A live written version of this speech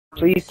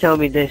Please tell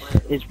me this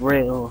is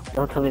real.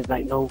 Don't tell me it's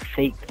like no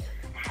fake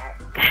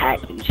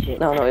hack and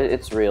shit. No,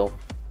 it's real.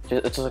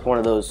 It's just like one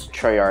of those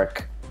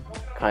Treyarch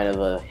kind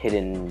of a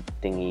hidden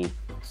thingy.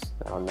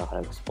 I don't know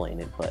how to explain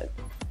it, but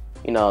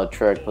you know,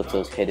 Treyarch puts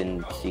those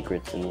hidden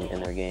secrets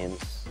in their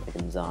games, like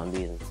in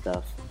zombies and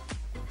stuff.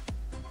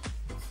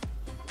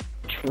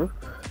 True.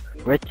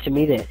 Where to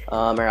meet it? Here,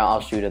 I'll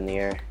shoot in the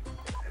air.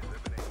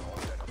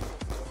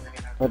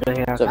 Hold on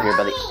here. It's over here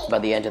by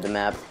the edge of the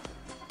map.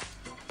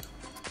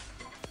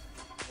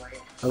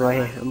 I'm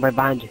right here. I'm right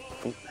behind you.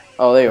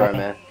 Oh, there you are,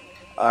 man.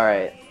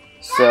 Alright,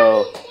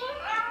 so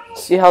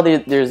see how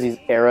there's these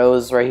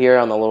arrows right here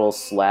on the little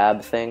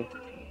slab thing?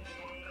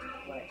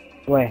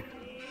 Where?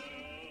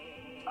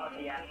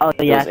 Oh,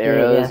 yeah. Those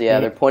arrows, yeah,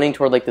 they're pointing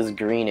toward like this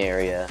green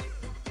area.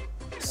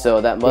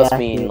 So that must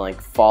mean like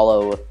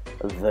follow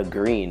the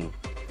green,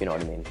 if you know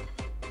what I mean.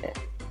 Yeah.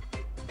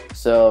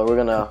 So we're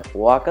gonna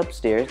walk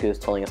upstairs because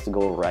it's telling us to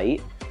go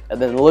right.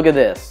 And then look at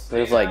this.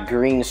 There's like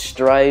green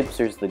stripes,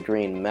 there's the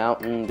green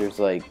mountain, there's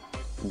like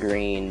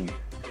green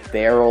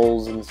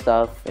barrels and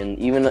stuff, and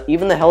even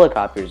the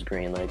helicopter's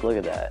green. Like, look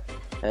at that.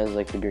 It has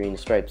like the green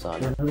stripes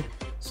on it.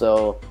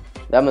 So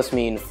that must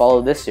mean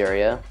follow this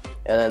area,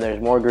 and then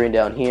there's more green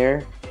down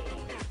here,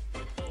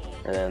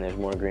 and then there's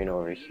more green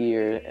over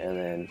here,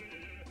 and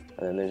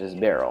then there's this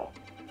barrel,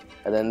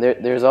 and then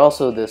there's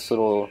also this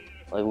little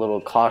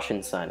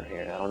caution sign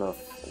here. I don't know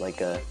if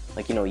like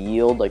you know,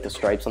 yield, like the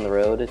stripes on the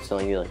road. It's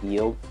telling you like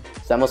yield.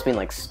 So that must mean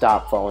like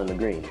stop following the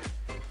green.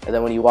 And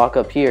then when you walk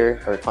up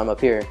here, or climb up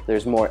here,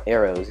 there's more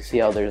arrows. You see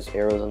how there's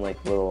arrows in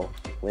like the little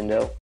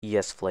window?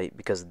 Yes, Flight,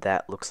 because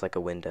that looks like a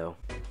window.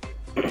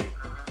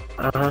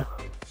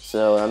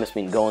 So that must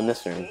mean go in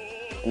this room.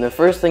 And the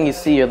first thing you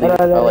see are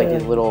like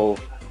these little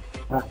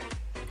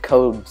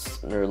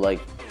codes, or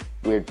like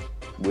weird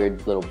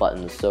little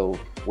buttons. So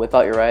whip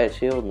out your riot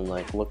shield and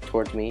like look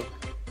towards me.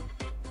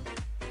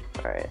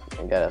 Alright,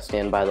 I gotta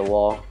stand by the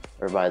wall,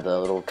 or by the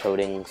little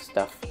coding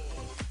stuff.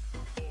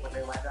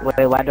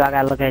 Wait, why do I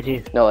gotta look at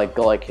you? No, like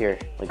go like here,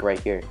 like right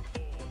here.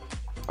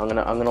 I'm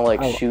gonna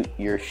like shoot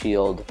your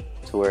shield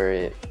to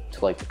where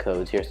to like the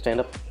codes. Here,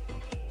 stand up.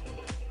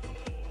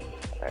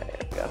 Alright, there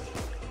we go.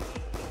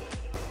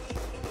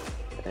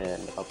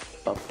 And up,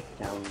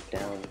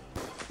 down,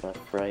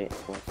 left,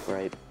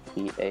 right,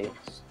 BA,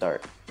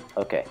 start.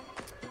 Okay.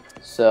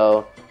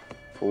 So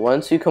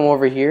once you come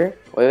over here,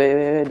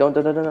 wait, don't,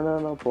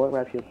 pull it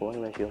right shield,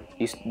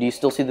 Do you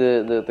still see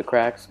the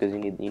cracks? Because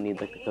you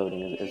need like the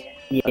coding.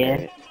 Yeah.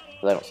 Okay,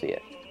 I don't see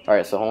it. All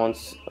right, so hold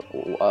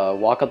on.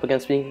 Walk up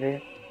against me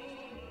here.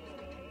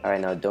 All right,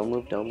 now don't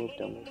move. I'm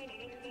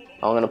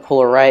gonna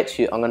pull a riot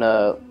shield. I'm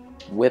gonna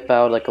whip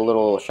out like a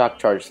little shock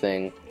charge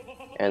thing,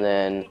 and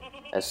then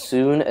as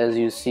soon as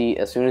you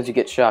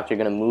get shocked, you're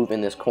gonna move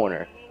in this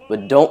corner.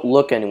 But don't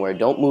look anywhere.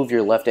 Don't move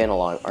your left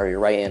analog or your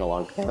right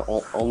analog. Okay?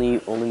 Only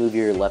move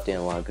your left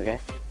analog. Okay.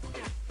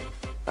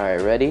 All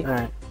right. Ready? All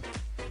right.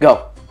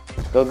 Go.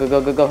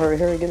 Hurry!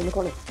 Get in the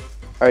corner.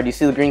 All right. Do you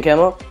see the green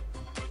camo?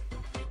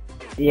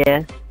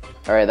 Yeah.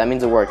 All right. That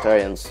means it worked. All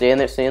right. And stay in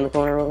there. Stay in the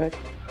corner real quick.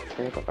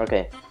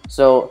 Okay.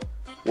 So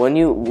when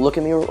you look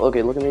at me,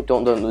 okay, look at me.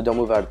 Don't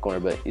move out of the corner.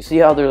 But you see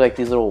how there's like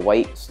these little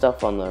white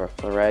stuff on the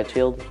riot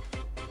shield?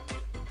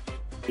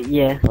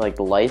 Yeah. Like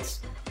the lights.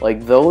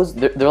 Like those,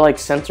 they're like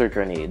sensor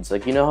grenades.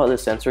 Like, you know how the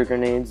sensor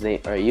grenades, you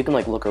can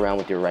like look around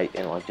with your right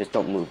analog, just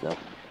don't move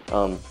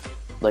them.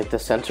 Like the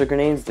sensor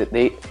grenades,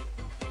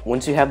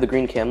 once you have the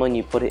green camo and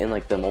you put it in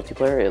like the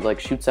multiplayer, it like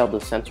shoots out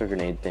the sensor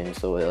grenade thing,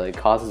 so it like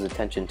causes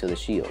attention to the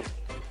shield.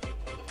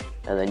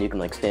 And then you can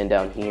like stand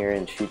down here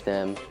and shoot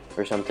them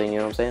or something, you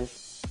know what I'm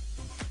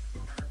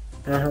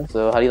saying?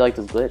 So how do you like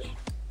this glitch?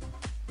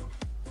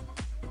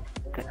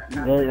 Can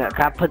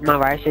I put my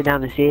right shit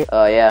down to see it?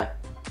 Yeah.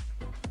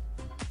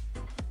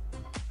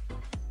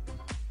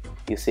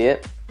 You see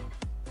it?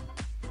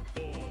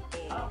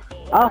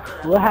 Oh,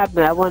 what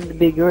happened? I wanted to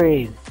be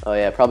green. Oh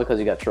yeah, probably because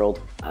you got trolled.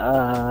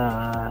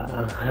 Bye,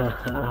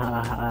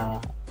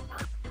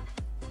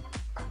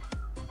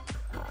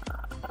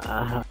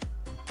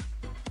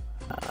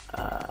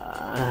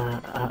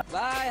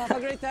 have a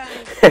great time.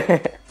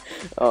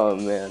 Oh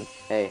man.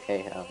 Hey,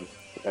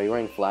 are you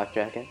wearing a flak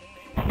jacket?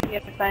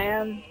 Yes, I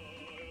am.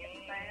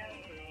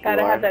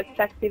 Gotta have that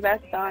sexy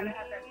vest on.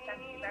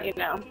 You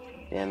know.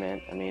 Yeah,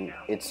 man. I mean,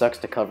 it sucks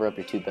to cover up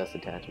your two best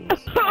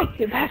attachments.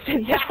 Two best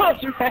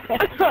attachments.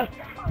 Oh,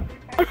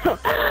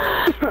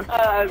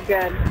 that was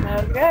good.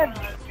 That was good.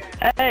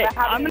 Hey,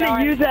 I'm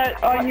gonna use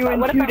that on you in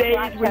 2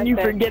 days when you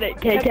forget it,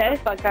 KK.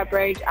 Fuck up,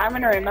 Rage. I'm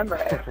gonna remember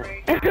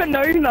it.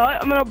 No, you're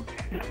not. I'm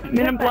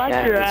gonna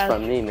blast your ass. It's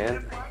from me,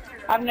 man.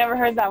 I've never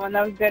heard that one.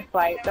 That was good,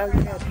 Flight. That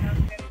was good.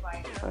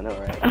 I know,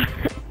 right?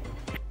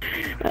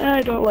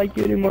 I don't like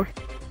you anymore.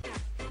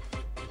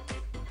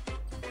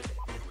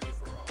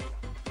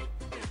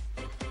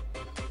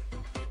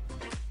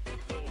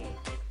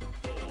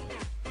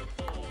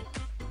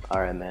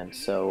 Alright, man.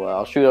 So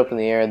I'll shoot up in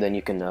the air, then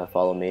you can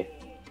follow me.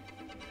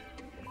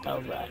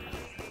 Alright.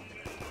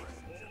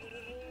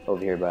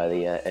 Over here by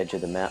the edge of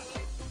the map.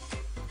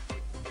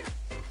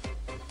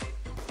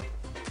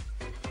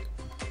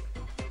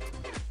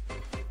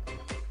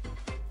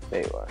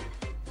 There you are.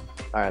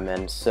 Alright,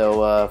 man.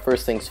 So,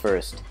 first things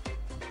first.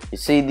 You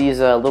see these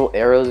little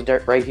arrows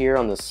right here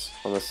on this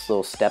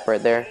little step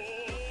right there?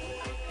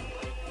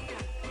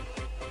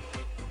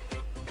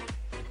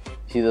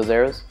 See those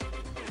arrows?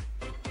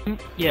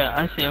 Yeah,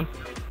 I see them.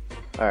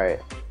 Alright.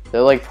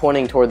 They're like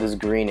pointing toward this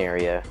green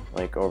area,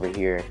 like over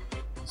here.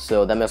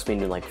 So that must mean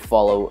to like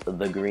follow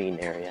the green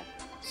area.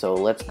 So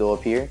let's go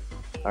up here.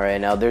 Alright,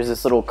 now there's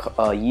this little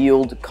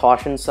yield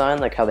caution sign,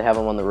 like how they have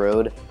them on the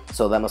road.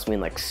 So that must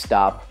mean like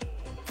stop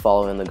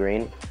following the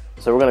green.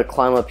 So we're gonna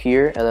climb up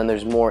here, and then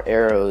there's more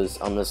arrows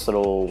on this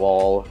little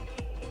wall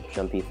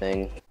jumpy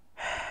thing.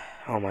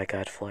 Oh my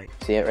god, Flight.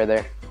 See it right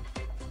there?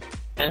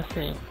 I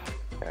see.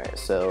 Alright,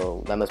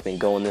 so that must mean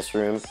go in this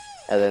room,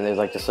 and then there's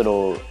like this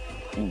little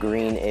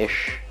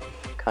greenish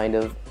kind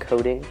of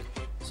coating.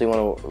 So you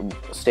want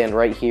to stand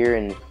right here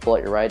and pull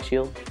out your riot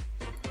shield.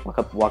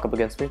 Walk up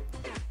against me.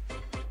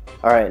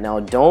 Alright, now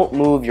don't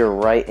move your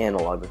right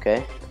analog,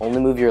 okay?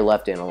 Only move your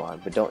left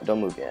analog, but don't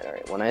move yet.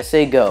 Alright, when I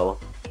say go,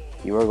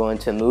 you are going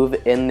to move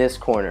in this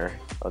corner,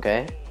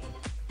 okay?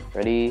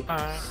 Ready,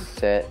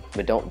 set,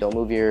 but don't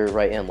move your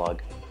right analog.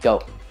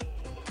 Go.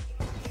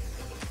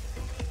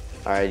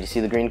 Alright, you see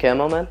the green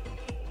camo, man?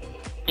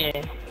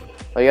 Yeah.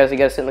 Oh, you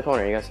gotta sit in the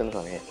corner. You gotta sit in the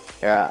corner.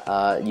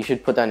 Here, you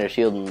should put down your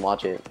shield and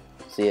watch it.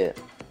 See it.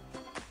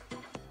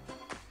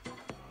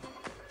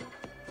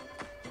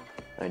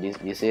 Alright,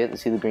 do you see it? You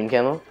see the green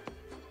camo?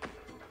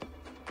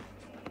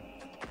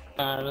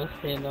 I don't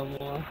see it no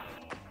more.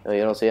 Oh,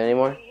 you don't see it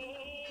anymore?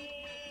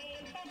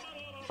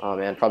 Oh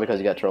man, probably because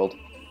you got trolled.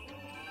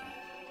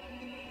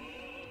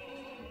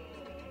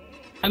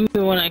 I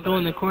mean, when I go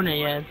in the corner,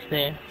 yeah, it's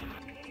there.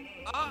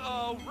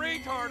 Uh-oh,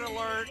 retard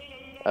alert!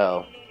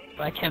 Oh.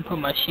 But I can't put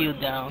my shield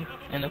down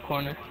in the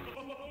corner.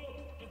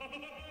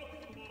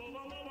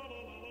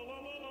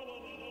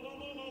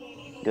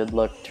 Good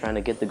luck trying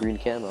to get the green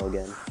camo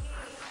again.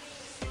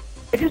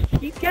 I just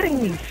keep getting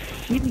these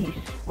shitty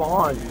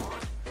spawns.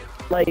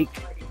 Like,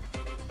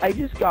 I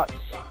just got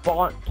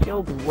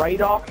killed right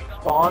off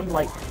spawn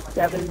like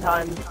 7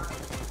 times.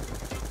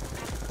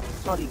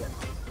 It's not even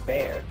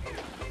fair.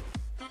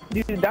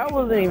 Dude, that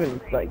wasn't even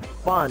like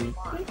fun.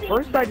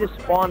 First I just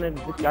spawned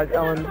into this guy's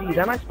LMG,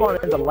 then I spawned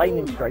into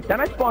lightning strike, then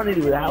I spawned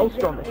into a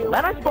hellstorm missile,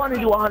 then I spawned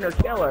into a hunter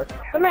killer.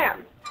 Come here.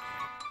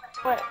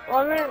 Wait,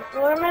 let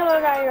me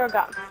look at your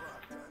gun.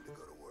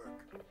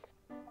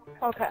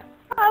 Okay.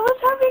 I was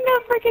having a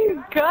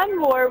freaking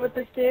gun war with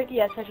this dude.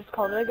 Yes, I just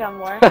called it a gun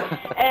war.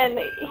 And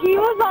he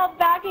was all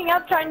backing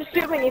up trying to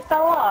shoot me and he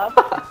fell off.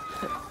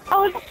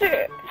 Oh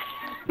shit.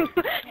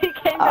 He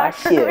came back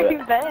for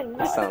revenge.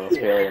 That sounds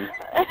Australian.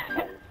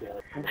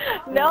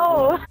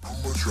 No.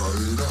 I'ma try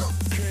it out.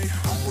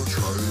 I'ma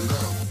try it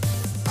out.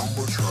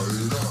 I'ma try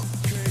it out.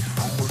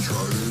 I'ma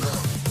try it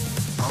out.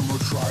 I'ma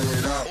try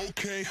it out.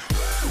 Okay.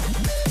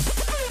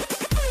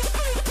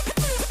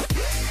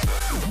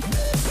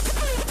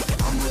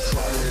 I'ma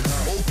try it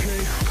out.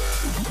 Okay.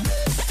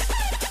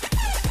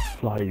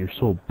 Fly, you're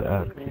so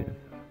bad, kid.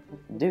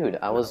 Dude,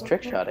 I was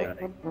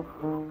trick-shotting.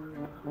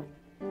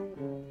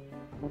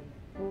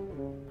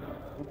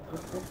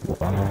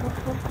 Wow,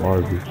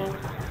 garbage.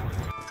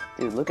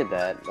 Dude, look at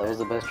that. That was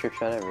the best trick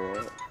shot ever,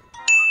 right?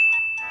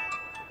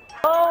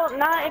 Oh,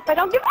 not if I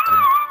don't give.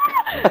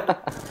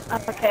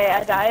 Okay,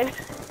 I died.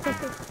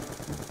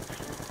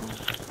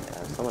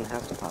 Yeah, someone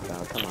has to pop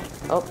out. Come on.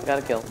 Oh, got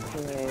a kill.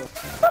 Yay.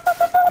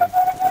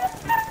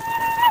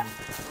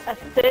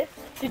 Assist?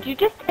 Did you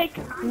just take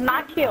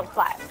my kill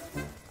flag?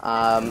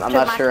 I'm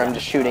not sure. I'm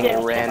just shooting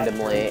it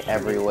randomly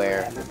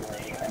everywhere.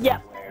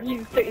 Yep.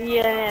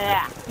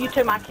 Yeah. You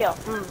took my kill.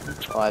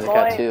 Oh, I just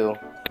got 2.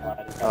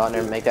 Oh,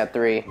 never make that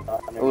 3. Oh,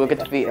 look at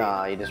the feed.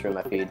 Ah, you just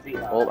ruined my feed.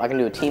 Oh, I can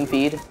do a team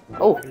feed.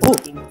 Oh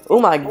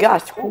my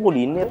gosh.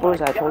 Holy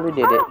nipples, I totally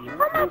did it.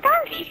 Oh my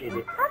gosh.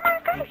 Oh my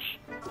gosh.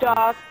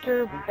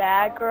 Dr.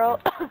 Bad Girl.